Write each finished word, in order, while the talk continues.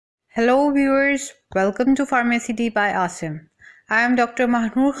Hello viewers, welcome to Pharmacy Tea by Asim. I am Dr.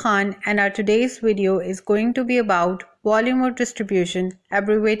 Mahnoor Khan and our today's video is going to be about volume of distribution,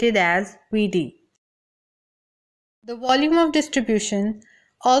 abbreviated as VD. The volume of distribution,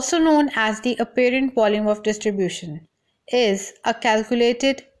 also known as the apparent volume of distribution, is a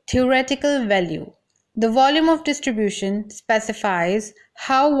calculated theoretical value. The volume of distribution specifies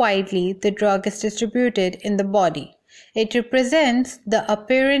how widely the drug is distributed in the body. It represents the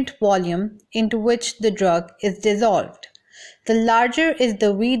apparent volume into which the drug is dissolved. The larger is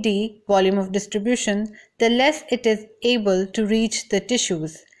the VD, volume of distribution, the less it is able to reach the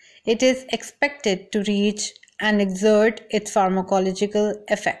tissues. It is expected to reach and exert its pharmacological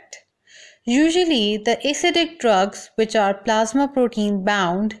effect. Usually, the acidic drugs, which are plasma protein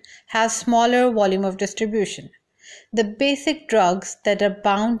bound, have smaller volume of distribution. The basic drugs that are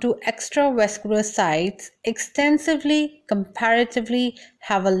bound to extravascular sites extensively, comparatively,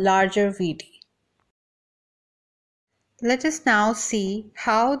 have a larger VD. Let us now see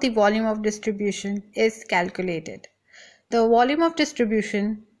how the volume of distribution is calculated. The volume of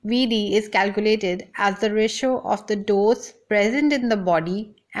distribution VD is calculated as the ratio of the dose present in the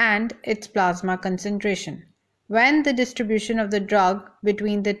body and its plasma concentration when the distribution of the drug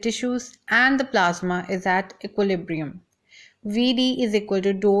between the tissues and the plasma is at equilibrium. VD is equal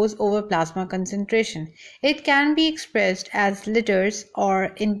to dose over plasma concentration. It can be expressed as liters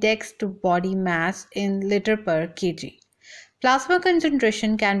or indexed to body mass in liter per kg. Plasma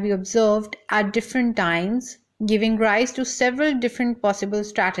concentration can be observed at different times, giving rise to several different possible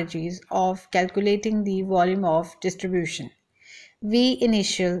strategies of calculating the volume of distribution. V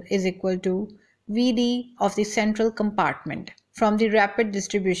initial is equal to VD of the central compartment from the rapid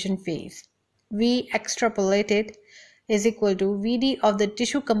distribution phase. V extrapolated is equal to VD of the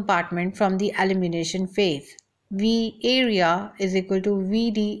tissue compartment from the elimination phase. V area is equal to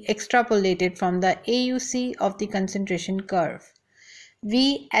VD extrapolated from the AUC of the concentration curve.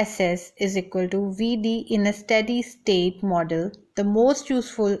 VSS is equal to VD in a steady state model, the most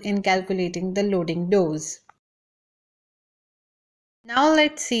useful in calculating the loading dose. Now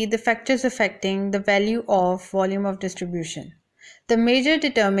let's see the factors affecting the value of volume of distribution. The major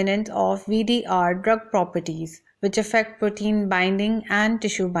determinants of VD are drug properties, which affect protein binding and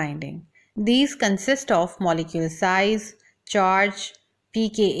tissue binding. These consist of molecule size, charge,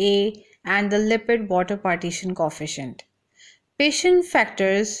 pKa, and the lipid water partition coefficient. Patient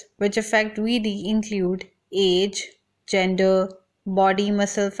factors which affect VD include age, gender, body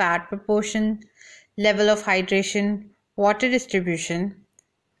muscle fat proportion, level of hydration, water distribution,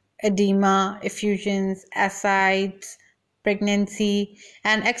 edema, effusions, ascites, pregnancy,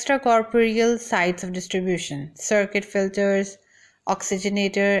 and extracorporeal sites of distribution, circuit filters,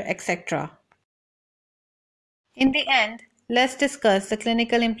 oxygenator, etc. In the end, let's discuss the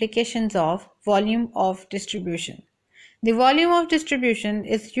clinical implications of volume of distribution. The volume of distribution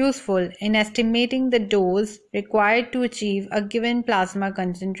is useful in estimating the dose required to achieve a given plasma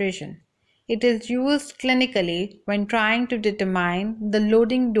concentration. It is used clinically when trying to determine the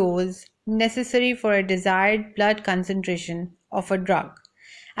loading dose necessary for a desired blood concentration of a drug,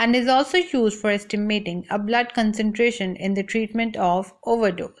 and is also used for estimating a blood concentration in the treatment of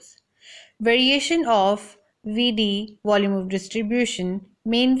overdose. Variation of VD, volume of distribution,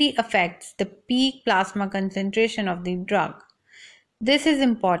 mainly affects the peak plasma concentration of the drug. This is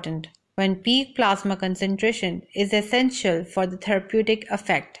important when peak plasma concentration is essential for the therapeutic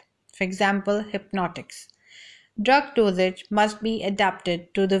effect. For example, hypnotics. Drug dosage must be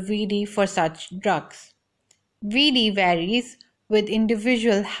adapted to the VD for such drugs. VD varies with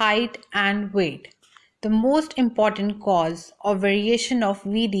individual height and weight. The most important cause of variation of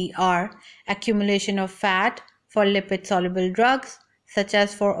VD are accumulation of fat for lipid-soluble drugs, such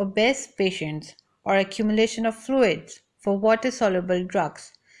as for obese patients, or accumulation of fluids for water-soluble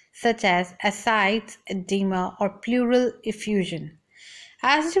drugs, such as ascites, edema, or pleural effusion.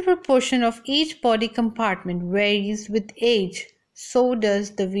 As the proportion of each body compartment varies with age, so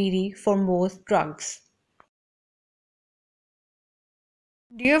does the VD for most drugs.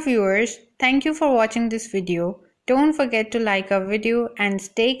 Dear viewers, thank you for watching this video. Don't forget to like our video and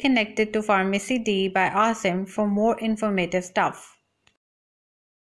stay connected to Pharmacy Tea by Asim for more informative stuff.